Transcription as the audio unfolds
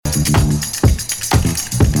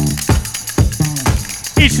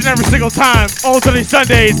each and every single time, alternate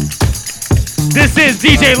Sundays. This is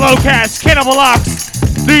DJ Low Cash, Cannibal Ox,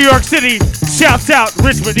 New York City. Shouts out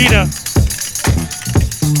Rich Medina.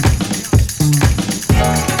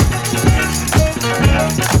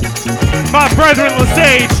 My brethren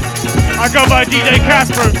Lesage, I go by DJ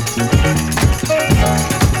Casper.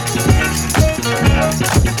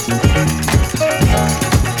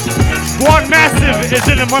 One Massive is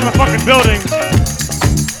in the motherfucking building.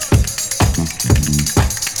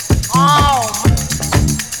 Oh.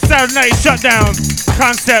 Saturday Night Shutdown,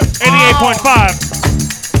 Concept 88.5.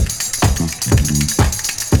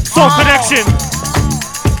 Soul Connection.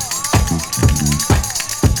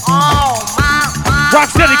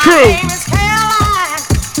 Rocksteady Crew.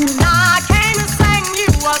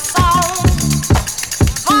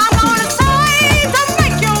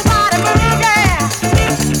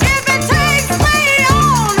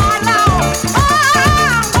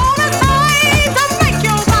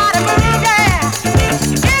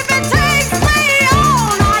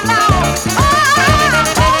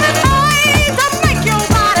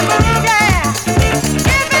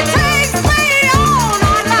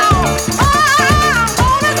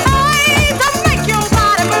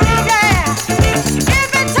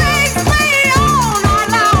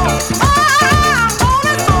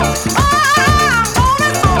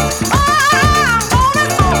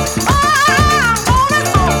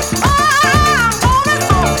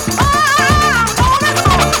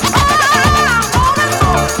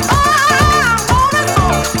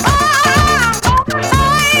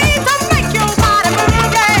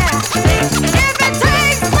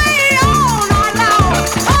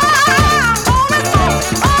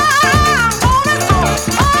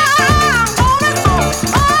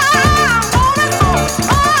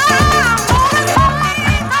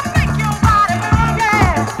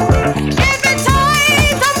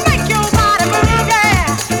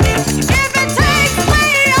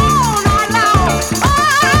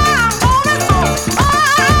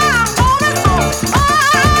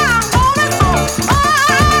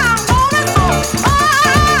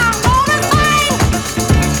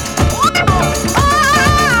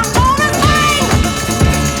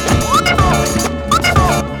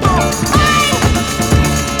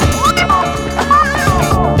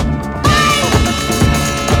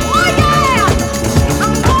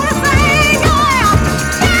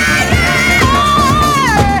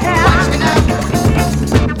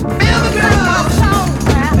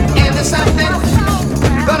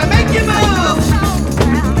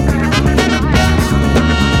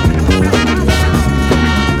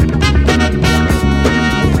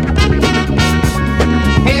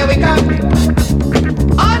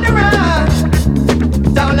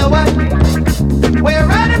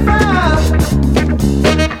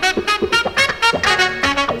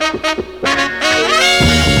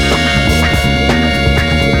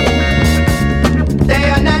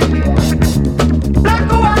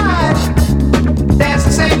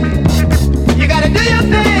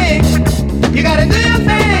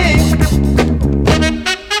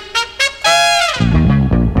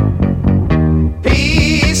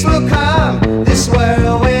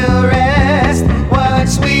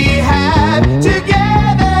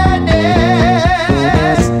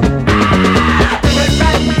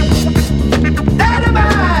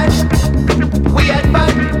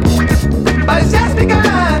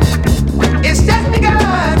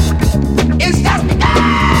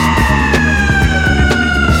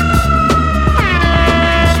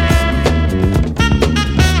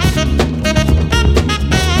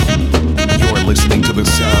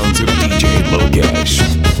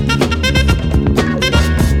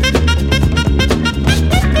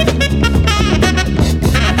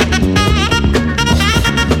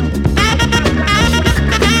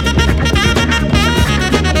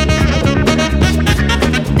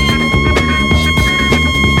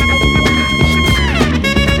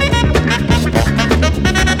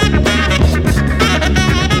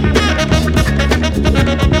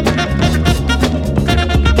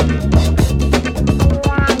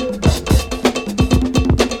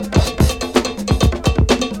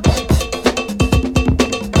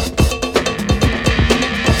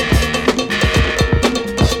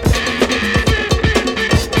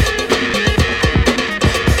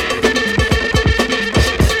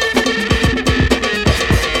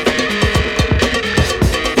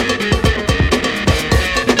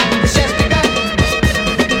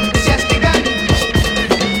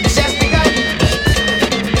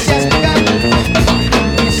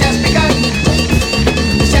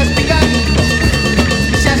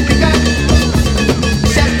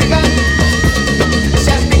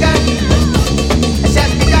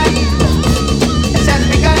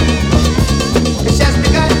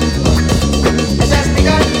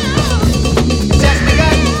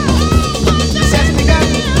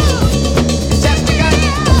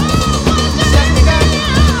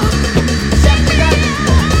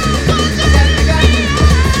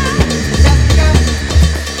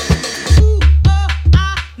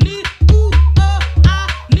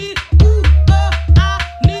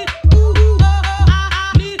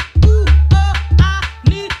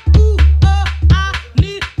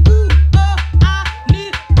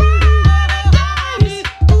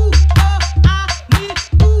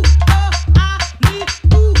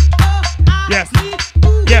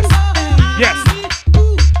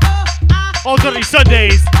 All Dirty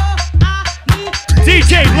Sundays.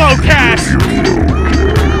 DJ Low Cash.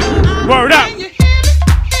 Word up.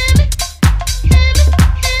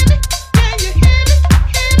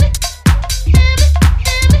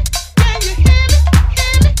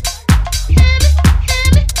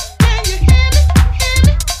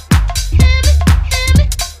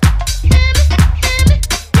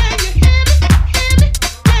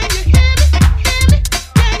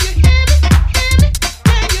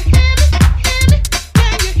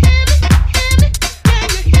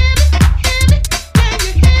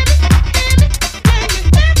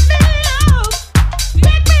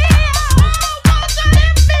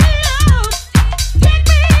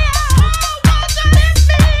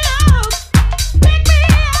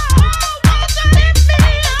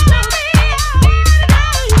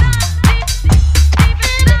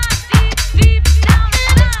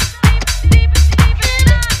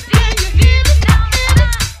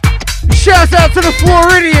 Shouts out to the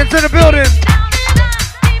Floridians in the building.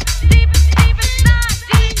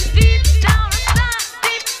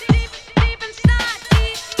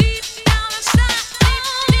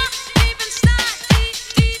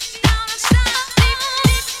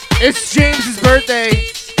 It's James's birthday.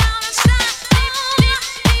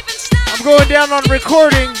 I'm going down on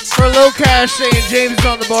recording for Low Cash saying James is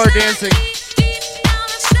on the bar dancing.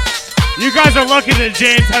 You guys are lucky that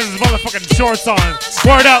James has his motherfucking shorts on.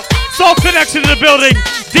 Word up. Soul Connection in the building.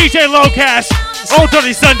 DJ Low Cash. All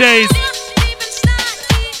Dirty Sundays.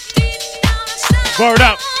 Word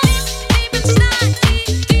up.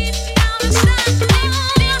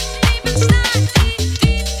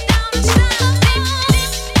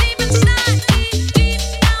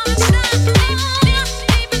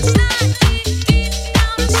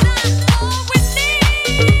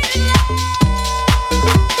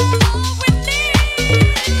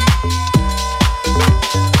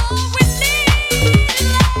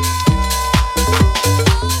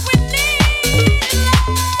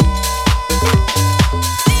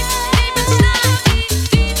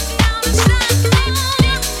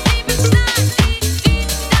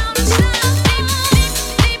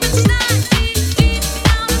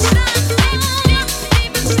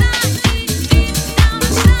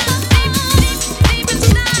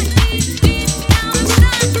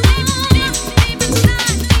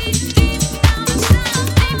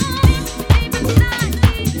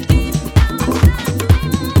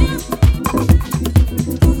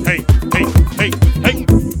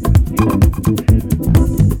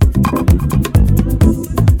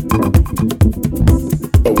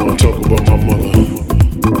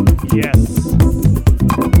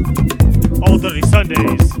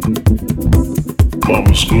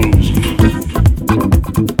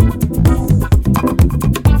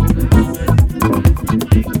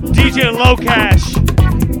 Low Cash.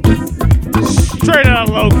 Straight out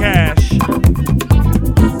Low Cash.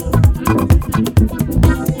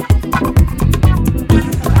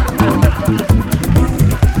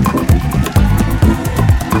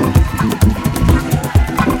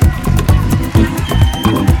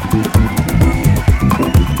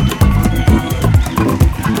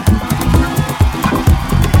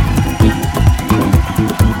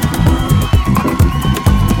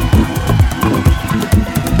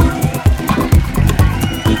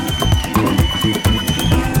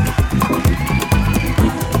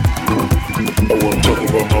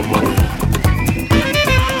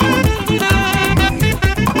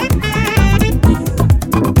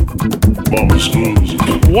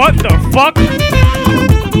 What the fuck?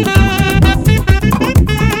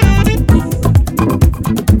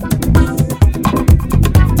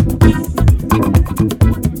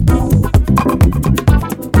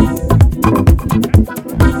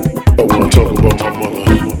 I wanna talk about my mother.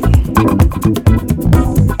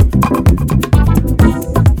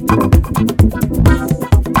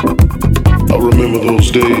 I remember those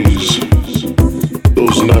days,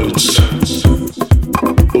 those nights,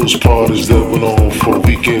 those parties that went on for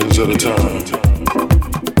weekends at a time.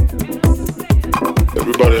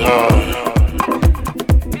 Everybody high,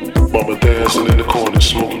 mama dancing in the corner,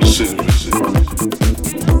 smoking a cigarette.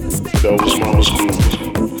 That was mama's groove.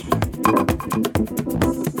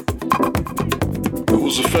 It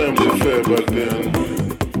was a family affair back then.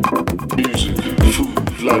 Music,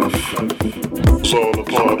 food, life was all a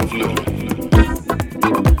part of living.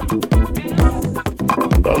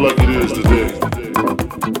 Not like it is today.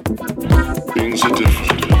 Things are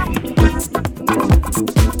different.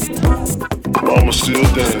 Mama still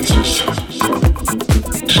dances.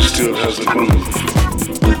 She still has a groove.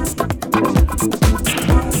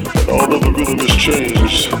 And although the rhythm has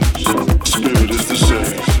changed, the spirit is the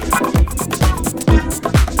same.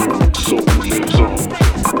 So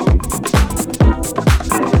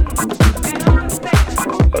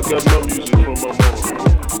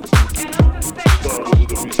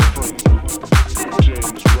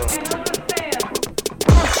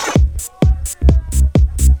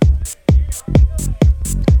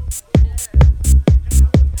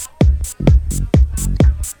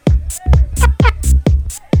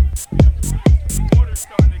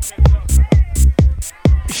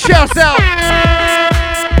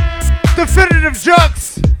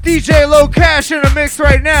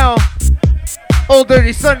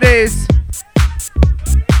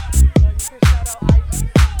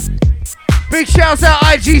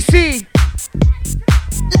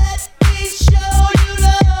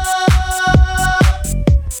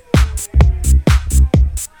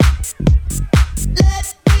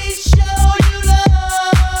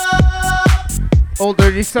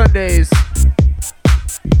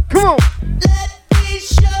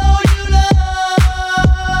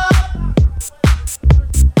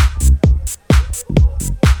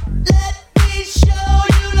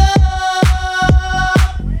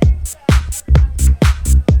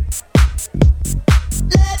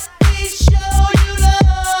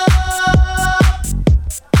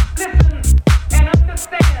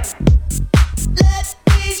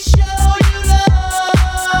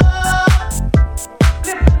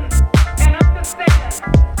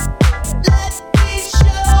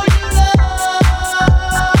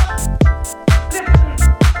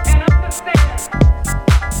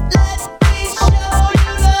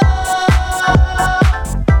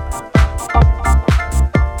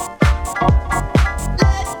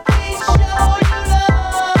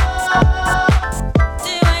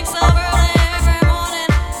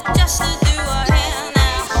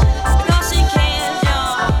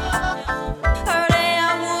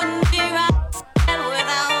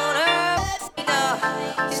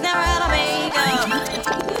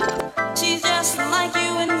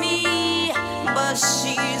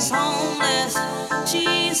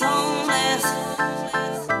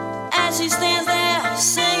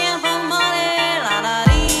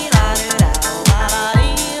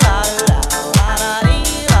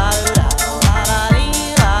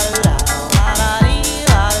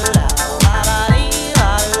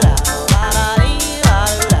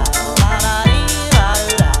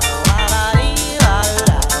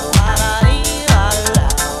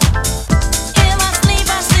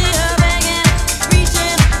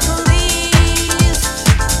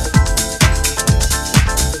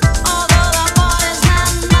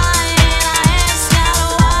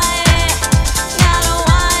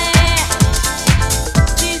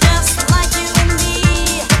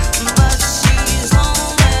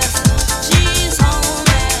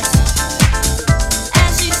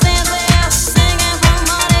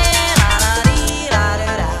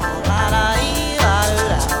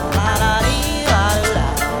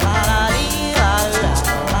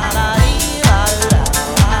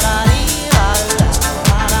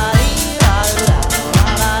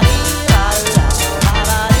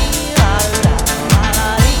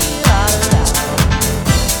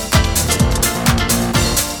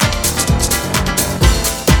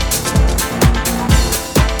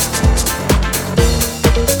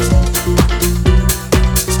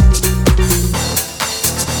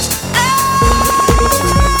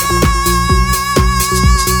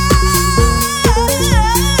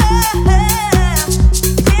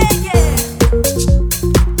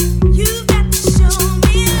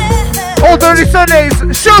Old Dirty Sundays,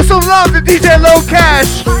 show some love to DJ Low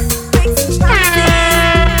Cash.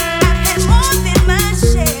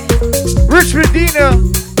 Rich Medina,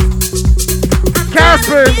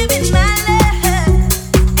 Casper.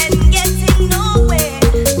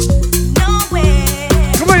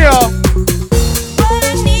 Come on, y'all.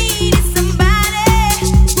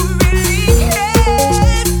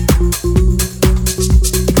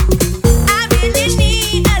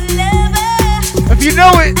 If you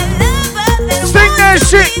know it, sing that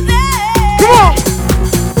shit. Come on.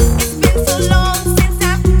 It's been so long since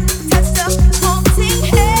I've touched a haunting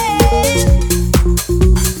hand.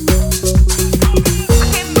 I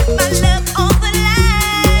can't put my love on the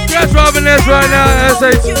line. That's Robin S right now,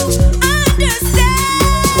 SH. You understand?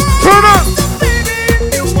 Turn up. So baby,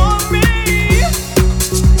 if you want me,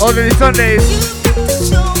 Old Dirty Sundays. you've got to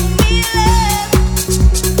show me love.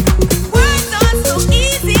 Words are so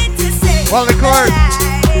easy to say. Wally Clark.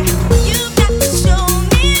 You've got to show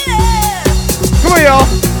me love. Come on, y'all.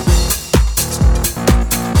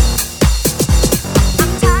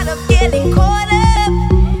 I'm tired of getting caught up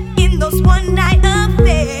in those one night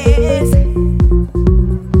affairs.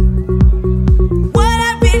 What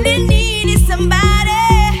I really need is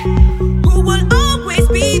somebody who will always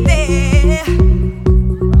be there.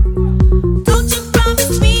 Don't you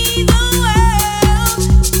promise me the world,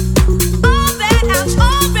 all that I've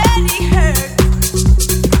already heard.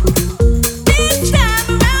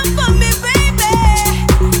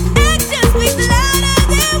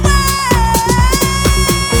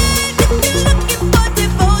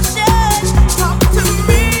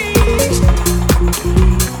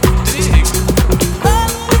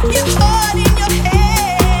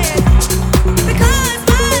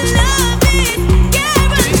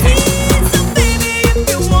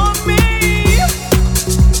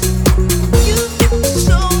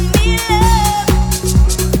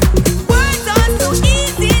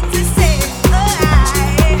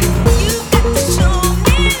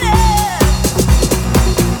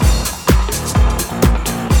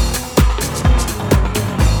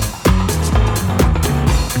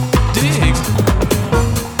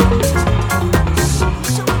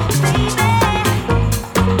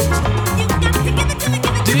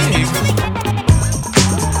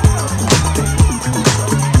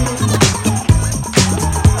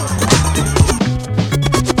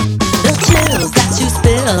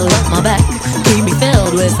 smile up my back. Keep me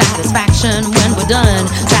filled with satisfaction when we're done.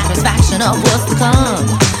 Satisfaction of what's to come.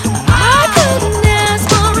 I couldn't ask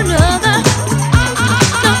for another.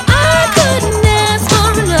 No, I couldn't ask for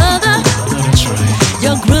another. That's right.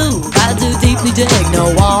 Your groove, I do deeply dig.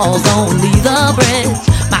 No walls, only the bridge.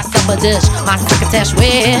 My supper dish, my crocketesh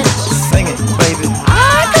wish. Sing it, baby.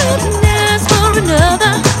 I couldn't ask for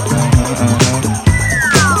another.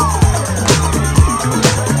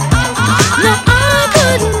 No, I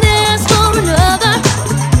couldn't ask for another.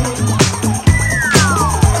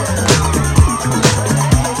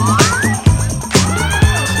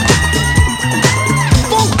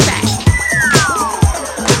 Funk that.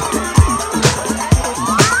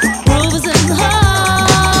 Groove is in the heart.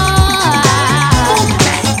 Funk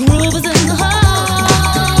that. Groove is in the heart.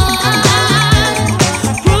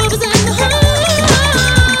 Groove is in the heart.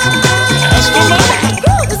 That's the man.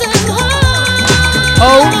 Groove is in the heart.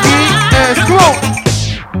 ODS Throat.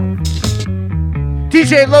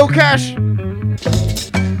 DJ Low Cash.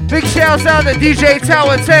 Big shouts out to DJ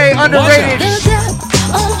Talate, underrated. The depth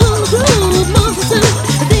of the groove, multitude,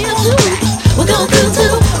 the absolute. We're going through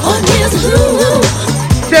two, one year's through.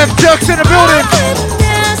 Def Jux in the building. I couldn't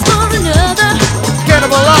ask for another.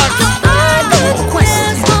 Cannibal Locks. I couldn't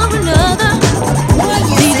ask for another.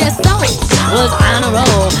 DJ Soul was on a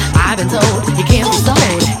roll. I've been told he can't be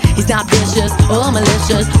sold. He's not vicious or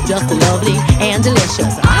malicious, just lovely and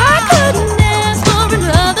delicious. I couldn't ask for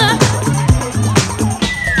another.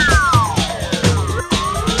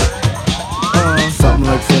 Something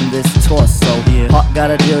lurks in this torso. Heart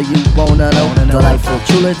got a deal you wanna know. Delightful,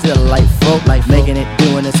 truly delightful. Life making it,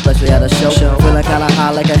 doing it, especially at a show. Feeling kinda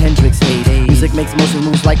high like a Hendrix haze. Music makes motion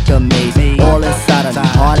moves like a maze. All inside of me,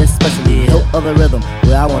 heart especially. Hilt of the rhythm,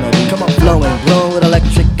 where I wanna be. Come on, blowing, glowing with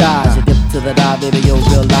electric eyes. You dip to the dive, baby, you'll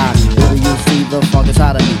realize. Baby, you'll see the funk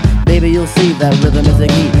inside of me. Baby, you'll see that rhythm is the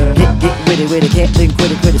key. Get witty, can't think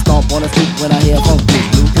quit it. Stomp on the street when I hear funk beat.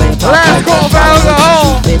 Last call for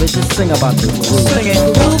alcohol. Baby, just sing about this groove. Sing it.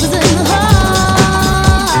 Groove is in the heart.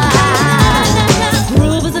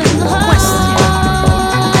 Groove is in the heart.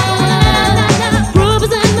 Groove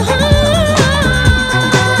is in the heart.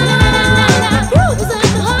 Groove is in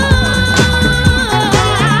the heart.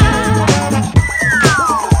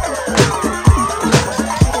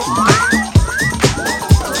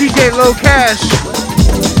 DJ Low Cash.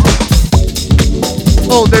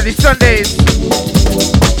 Old Dirty Sundays.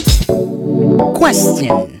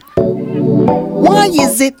 Question. Why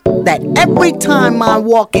is it that every time I'm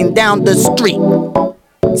walking down the street,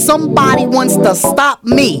 somebody wants to stop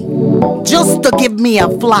me just to give me a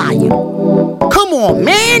flyer? Come on,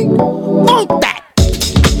 man. Funk that.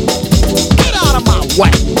 Get out of my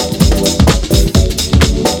way.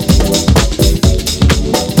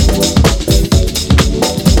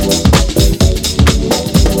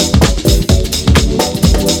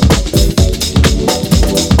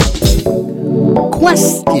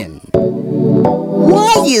 Question.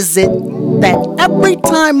 Why is it that every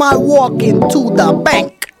time I walk into the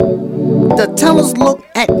bank, the tellers look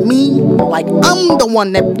at me like I'm the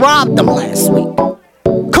one that robbed them last week?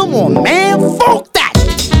 Come on, man, funk that!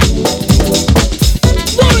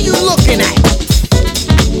 What are you looking at?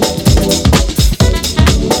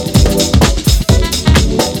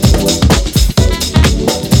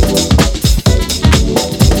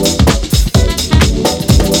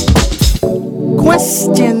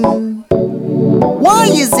 Question. Why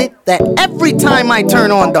is it that every time I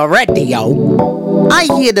turn on the radio, I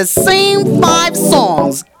hear the same 5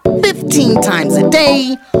 songs 15 times a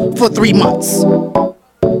day for 3 months?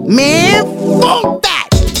 Man, funk that!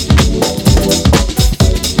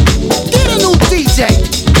 Get a new DJ!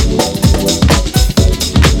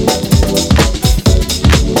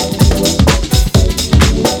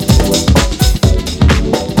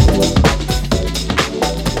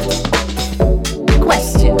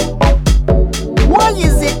 Question. Why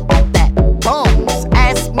is it that bums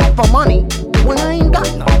ask me for money when I ain't got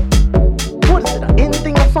none? What is it, an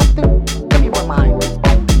ending or something? Let me remind you.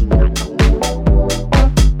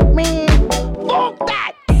 Man, fuck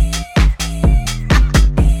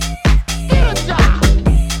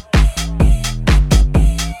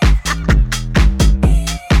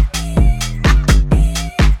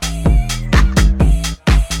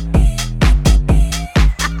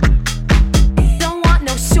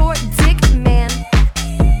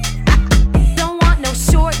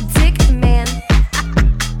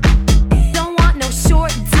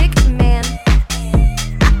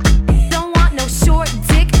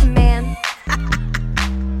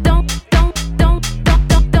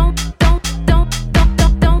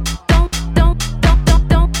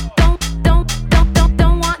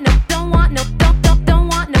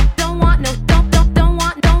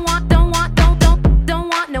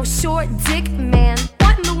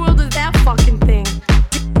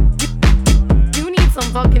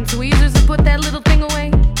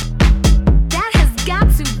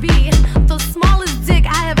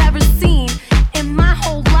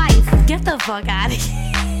fuck out of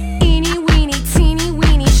here. Eeny weeny, teeny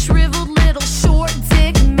weeny, shriveled little short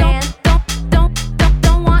dick man. Don't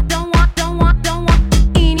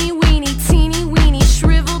want. Eeny weeny, teeny weeny,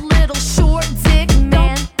 shriveled little short dick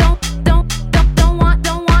man. Don't want no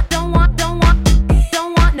short dick man.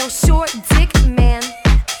 Don't want no short dick man.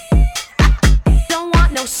 Don't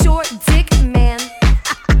want no short dick man.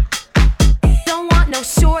 Don't want no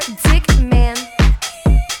short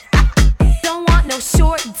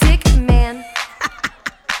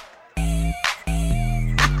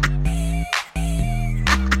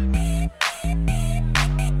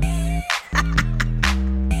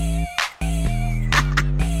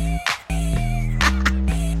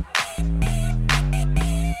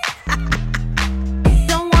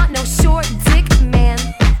dick man.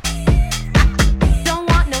 Don't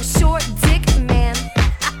want no short dick man. Don't want no short dick man.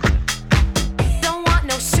 Don't want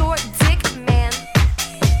no short dick man.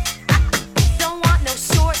 Don't want no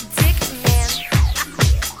short dick man.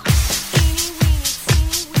 Eeny weeny,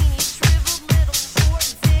 teeny weeny, shriveled little short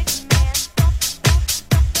dick man.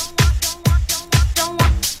 Don't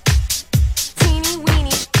want. Teeny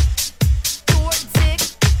weeny, short dick.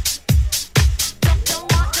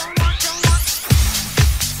 Don't want.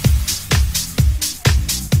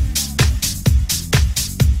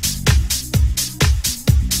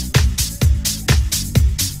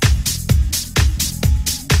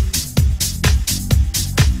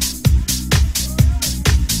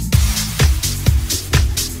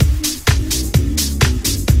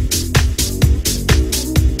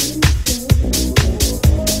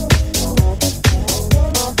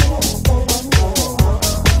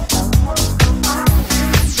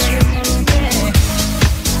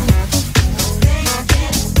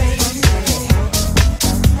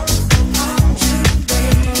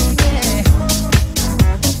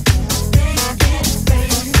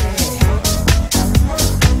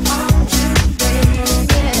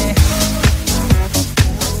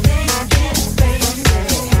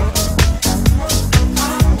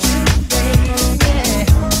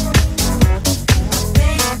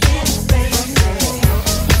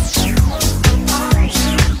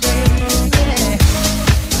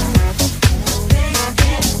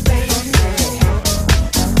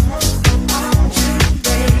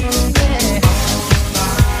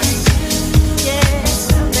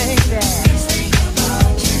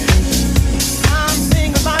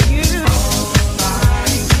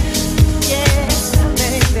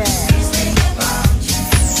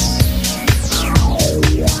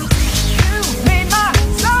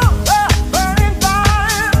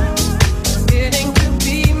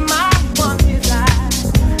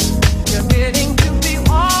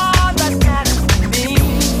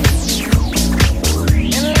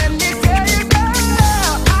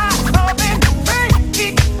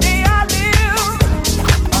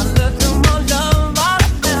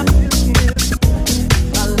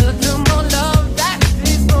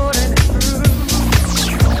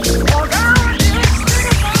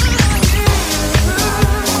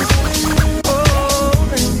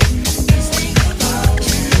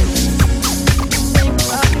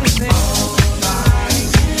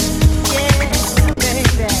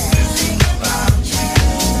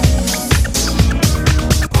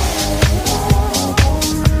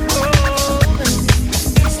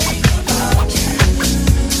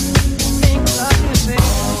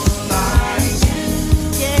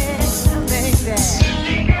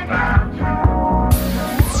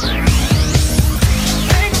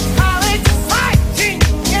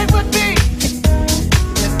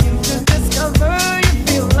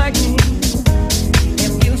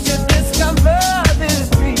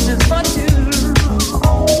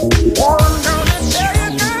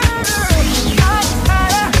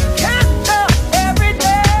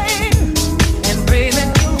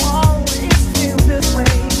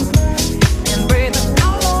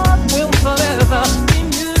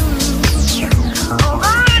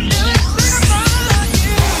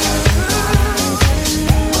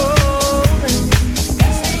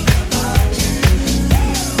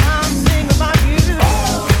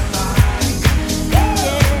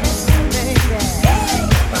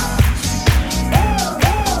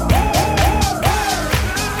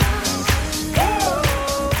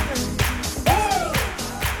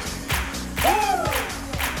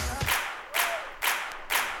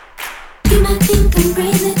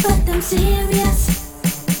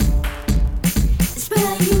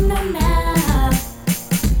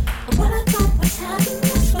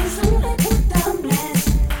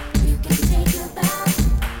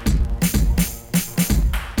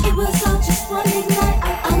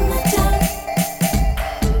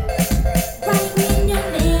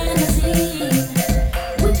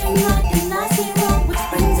 Recognize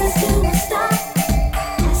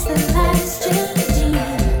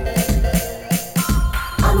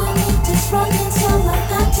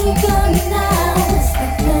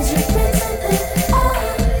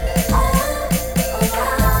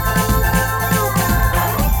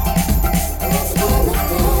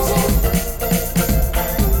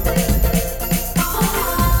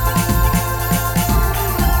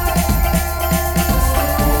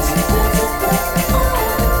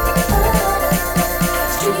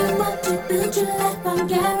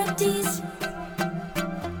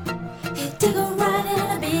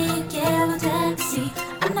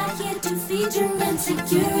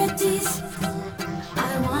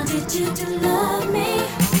want you to love me.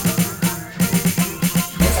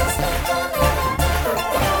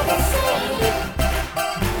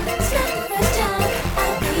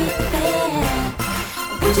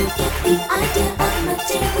 Would you get the idea of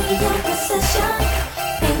material possession?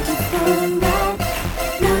 Thank you for the ride,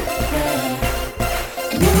 not regret.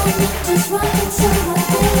 And now I need to run and so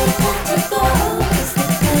away got to go. It's the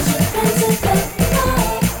pleasure principle.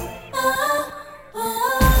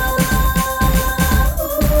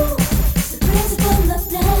 It's the principle of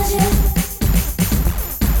pleasure.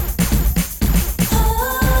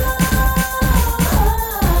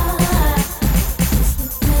 It's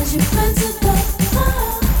the pleasure principle.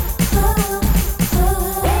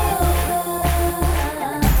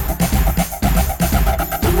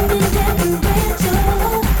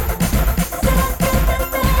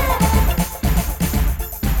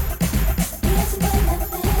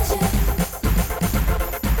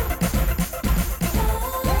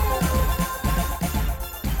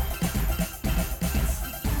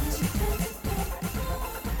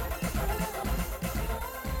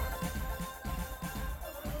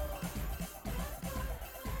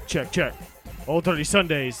 Check. Old Dirty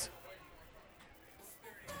Sundays.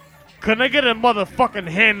 Can I get a motherfucking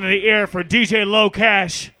hand in the air for DJ Low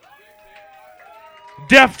Cash?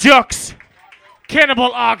 Def Jux.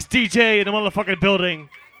 Cannibal Ox DJ in the motherfucking building.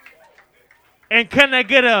 And can I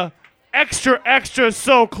get a extra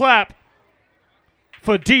soul clap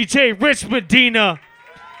for DJ Rich Medina,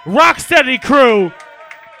 Rocksteady Crew,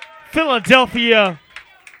 Philadelphia.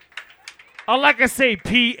 I like to say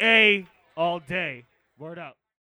PA all day. Word up.